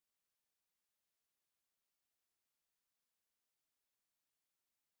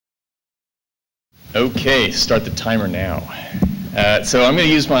Okay, start the timer now. So I'm going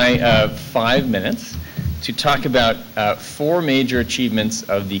to use my 5 minutes to talk about 4 major achievements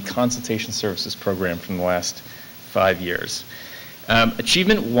of the Consultation Services program from the last 5 years.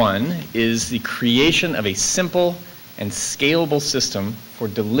 Achievement 1 is the creation of a simple and scalable system for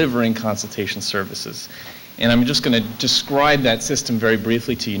delivering consultation services. And I'm just going to describe that system very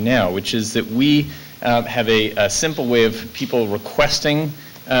briefly to you now, which is that we have a simple way of people requesting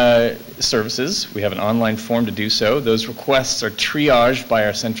services. We have an online form to do so. Those requests are triaged by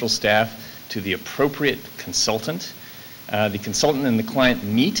our central staff to the appropriate consultant. The consultant and the client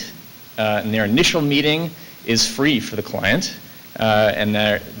meet, and their initial meeting is free for the client. And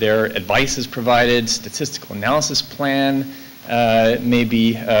their advice is provided, statistical analysis plan may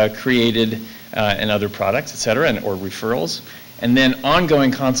be created, and other products, et cetera, or referrals. And then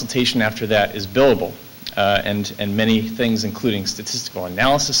ongoing consultation after that is billable. And many things, including statistical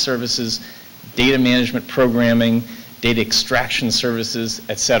analysis services, data management programming, data extraction services,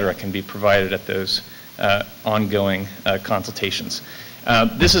 et cetera, can be provided at those ongoing consultations.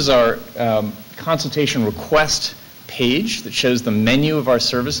 This is our consultation request page that shows the menu of our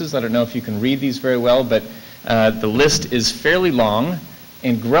services. I don't know if you can read these very well, but the list is fairly long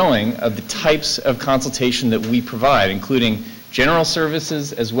and growing of the types of consultation that we provide, including general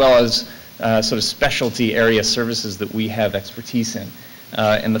services as well as sort of specialty area services that we have expertise in.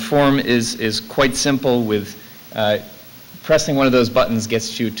 And the form is quite simple. With pressing one of those buttons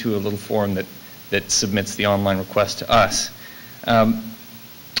gets you to a little form that submits the online request to us. And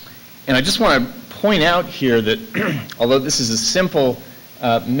I just want to point out here that although this is a simple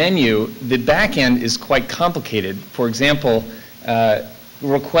menu, the back end is quite complicated. For example,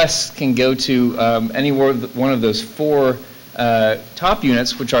 requests can go to any one of those 4 top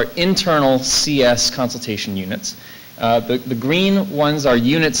units, which are internal CS consultation units. The green ones are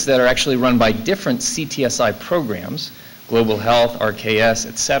units that are actually run by different CTSI programs, Global Health, RKS,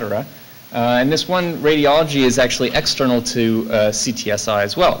 et cetera. And this one, radiology, is actually external to CTSI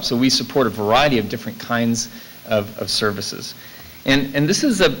as well. So we support a variety of different kinds of services. And this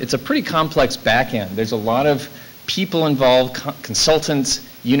is it's a pretty complex back end. There's a lot of people involved, consultants,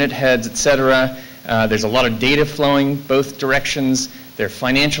 unit heads, et cetera. There's a lot of data flowing both directions. There are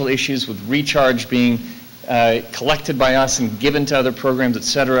financial issues with recharge being collected by us and given to other programs, et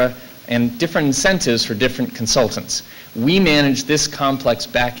cetera, and different incentives for different consultants. We manage this complex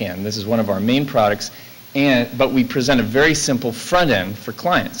back end. This is one of our main products, but we present a very simple front end for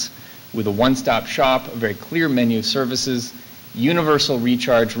clients with a one-stop shop, a very clear menu of services, universal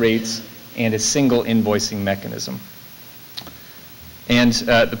recharge rates, and a single invoicing mechanism. And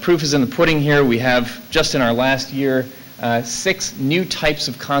the proof is in the pudding here. We have, just in our last year, 6 new types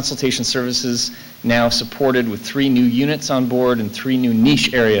of consultation services now supported with 3 new units on board and 3 new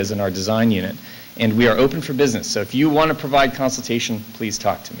niche areas in our design unit. And we are open for business. So if you want to provide consultation, please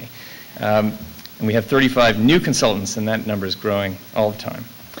talk to me. And we have 35 new consultants, and that number is growing all the time.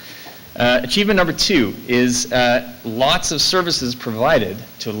 Achievement number 2 is lots of services provided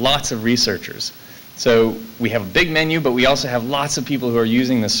to lots of researchers. So we have a big menu, but we also have lots of people who are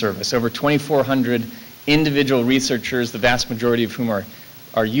using this service. Over 2,400 individual researchers, the vast majority of whom are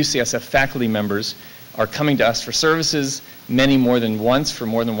UCSF faculty members, are coming to us for services, many more than once for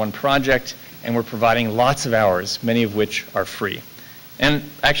more than one project, and we're providing lots of hours, many of which are free. And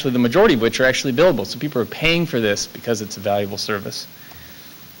actually the majority of which are actually billable, so people are paying for this because it's a valuable service.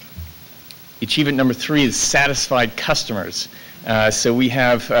 Achievement number 3 is satisfied customers. So we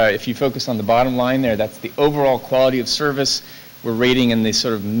have, if you focus on the bottom line there, that's the overall quality of service. We're rating in the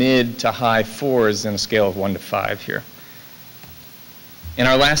sort of mid to high 4s on a scale of 1 to 5 here. And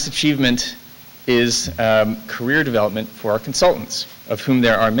our last achievement is career development for our consultants, of whom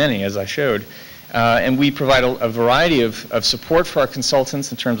there are many, as I showed. And we provide a variety of support for our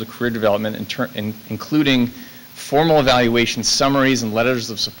consultants in terms of career development, including formal evaluation summaries and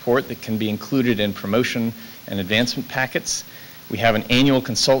letters of support that can be included in promotion and advancement packets. We have an annual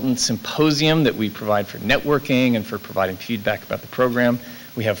consultant symposium that we provide for networking and for providing feedback about the program.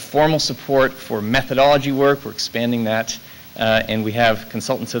 We have formal support for methodology work. We're expanding that. And we have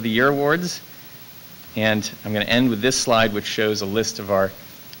Consultants of the Year awards. And I'm going to end with this slide, which shows a list of our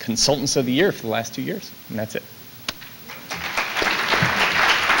Consultants of the Year for the last 2 years. And that's it.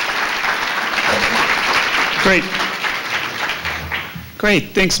 Great.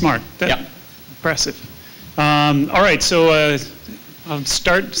 Great. Thanks, Mark. Yeah. Impressive. All right. So I'll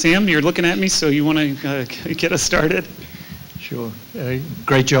start. Sam, you're looking at me, so you want to get us started? Sure.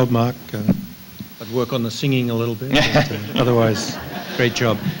 Great job, Mark. I'd work on the singing a little bit, but otherwise, great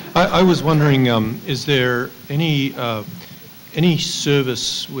job. I was wondering, is there any any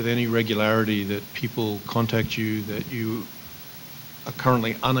service with any regularity that people contact you that you are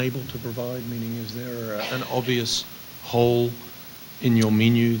currently unable to provide? Meaning, is there an obvious hole in your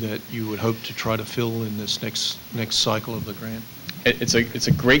menu that you would hope to try to fill in this next cycle of the grant? It's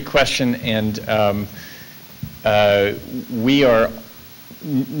a great question, and we are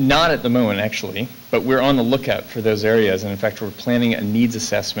not at the moment, actually, but we're on the lookout for those areas. And in fact, we're planning a needs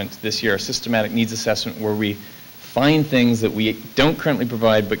assessment this year, a systematic needs assessment where we find things that we don't currently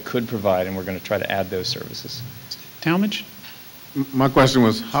provide but could provide, and we're going to try to add those services. Talmadge? My question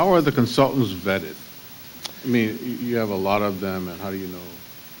was, how are the consultants vetted? I mean, you have a lot of them, and how do you know?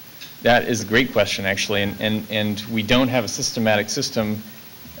 That is a great question, actually, and we don't have a systematic system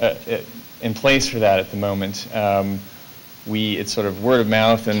in place for that at the moment. It's sort of word of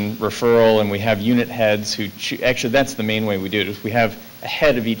mouth and referral, and we have unit heads who actually, that's the main way we do it, is we have a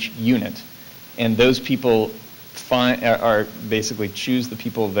head of each unit, and those people are basically choose the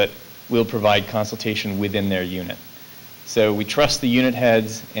people that will provide consultation within their unit. So we trust the unit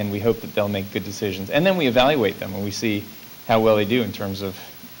heads, and we hope that they'll make good decisions. And then we evaluate them, and we see how well they do in terms of,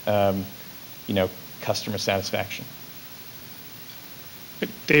 customer satisfaction.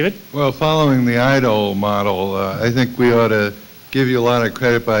 David? Well, following the IDOL model, I think we ought to give you a lot of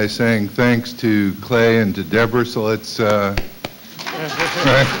credit by saying thanks to Clay and to Deborah. So let's.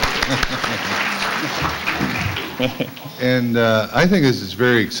 And I think this is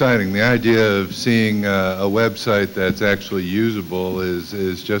very exciting. The idea of seeing a website that's actually usable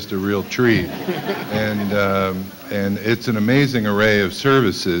is just a real treat. And it's an amazing array of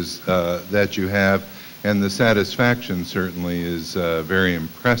services that you have, and the satisfaction certainly is very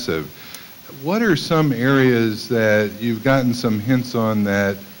impressive. What are some areas that you've gotten some hints on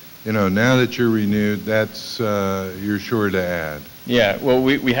that, now that you're renewed, that's you're sure to add? Yeah, well,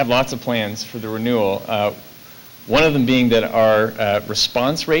 we have lots of plans for the renewal. One of them being that our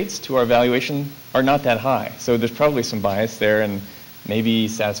response rates to our evaluation are not that high. So there's probably some bias there, and maybe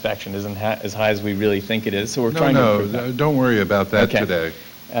satisfaction isn't as high as we really think it is. So we're trying to improve that. Don't worry about that Okay. today.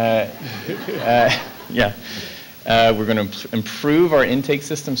 Yeah. We're going to improve our intake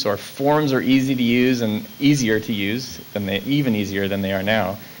system so our forms are easy to use and easier to use, even easier than they are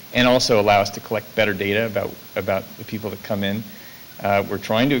now, and also allow us to collect better data about the people that come in. We're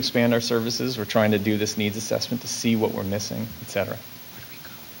trying to expand our services. We're trying to do this needs assessment to see what we're missing, et cetera.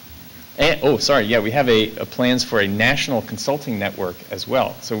 And, we have plans for a national consulting network as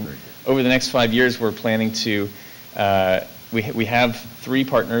well. So over the next 5 years, we're planning to, we have 3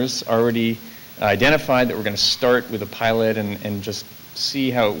 partners already identified that we're going to start with a pilot and just see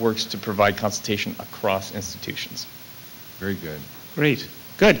how it works to provide consultation across institutions. Very good. Great.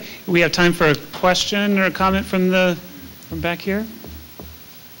 Good. We have time for a question or a comment from back here?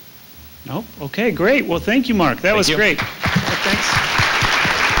 Nope. Okay, great. Well, thank you, Mark. That was great. Thanks.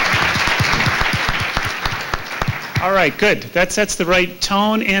 All right, good. That sets the right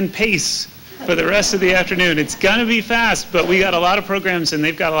tone and pace for the rest of the afternoon. It's going to be fast, but we got a lot of programs, and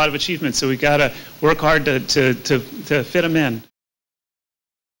they've got a lot of achievements, so we got to work hard to fit them in.